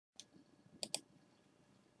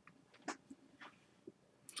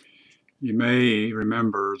You may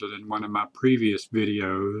remember that in one of my previous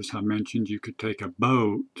videos I mentioned you could take a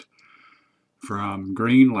boat from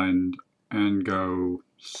Greenland and go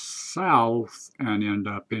south and end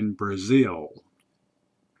up in Brazil.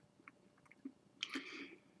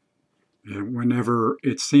 And whenever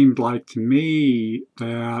it seemed like to me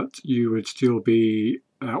that you would still be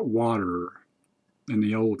at water in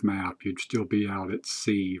the old map, you'd still be out at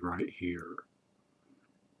sea right here.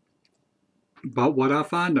 But what I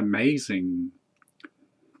find amazing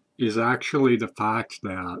is actually the fact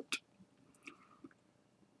that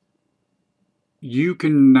you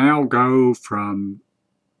can now go from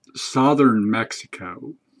southern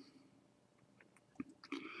Mexico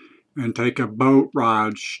and take a boat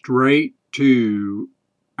ride straight to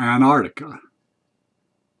Antarctica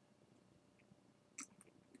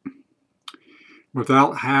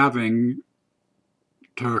without having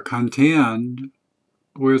to contend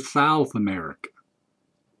with South America.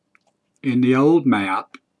 In the old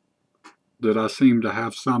map that I seem to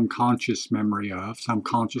have some conscious memory of, some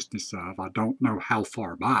consciousness of, I don't know how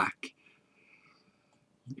far back,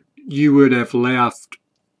 you would have left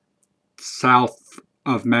south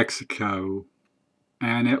of Mexico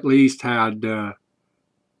and at least had to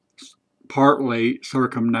partly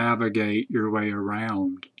circumnavigate your way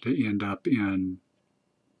around to end up in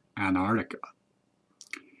Antarctica.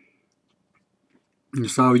 And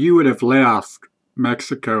so you would have left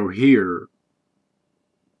Mexico here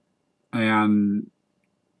and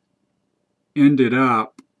ended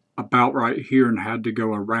up about right here and had to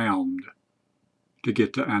go around to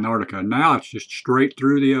get to Antarctica. Now it's just straight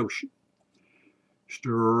through the ocean.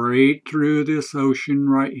 Straight through this ocean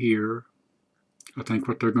right here. I think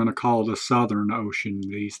what they're going to call the Southern Ocean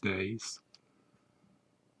these days.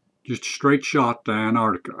 Just straight shot to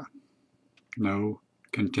Antarctica. No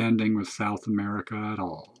contending with South America at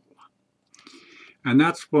all. And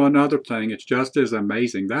that's one other thing, it's just as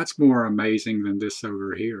amazing. That's more amazing than this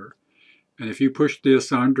over here. And if you push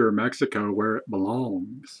this under Mexico where it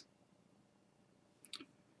belongs,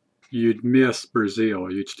 you'd miss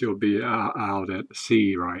Brazil. You'd still be out at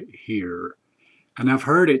sea right here. And I've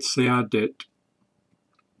heard it said that,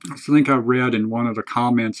 I think I read in one of the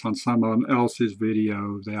comments on someone else's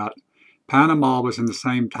video that Panama was in the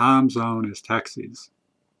same time zone as Texas.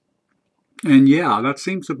 And yeah, that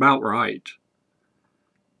seems about right.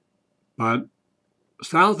 But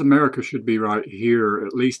South America should be right here.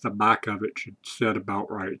 At least the back of it should sit about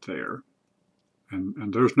right there.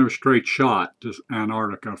 And there's no straight shot to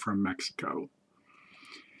Antarctica from Mexico.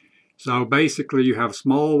 So basically you have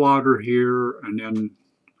small water here, and then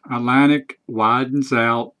Atlantic widens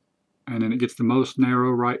out, and then it gets the most narrow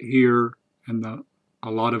right here, and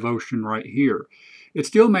a lot of ocean right here. It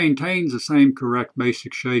still maintains the same correct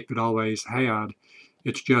basic shape it always had.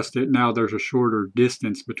 It's just that now there's a shorter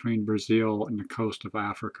distance between Brazil and the coast of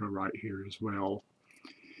Africa right here as well.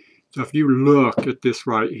 So if you look at this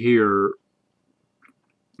right here,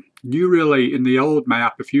 you really, in the old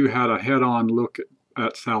map, if you had a head-on look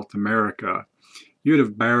at South America, you'd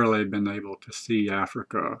have barely been able to see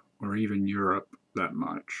Africa or even Europe that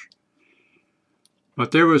much.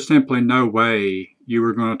 But there was simply no way you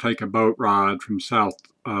were going to take a boat ride from south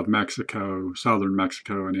of Mexico, southern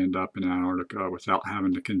Mexico, and end up in Antarctica without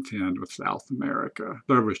having to contend with South America.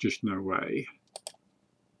 There was just no way.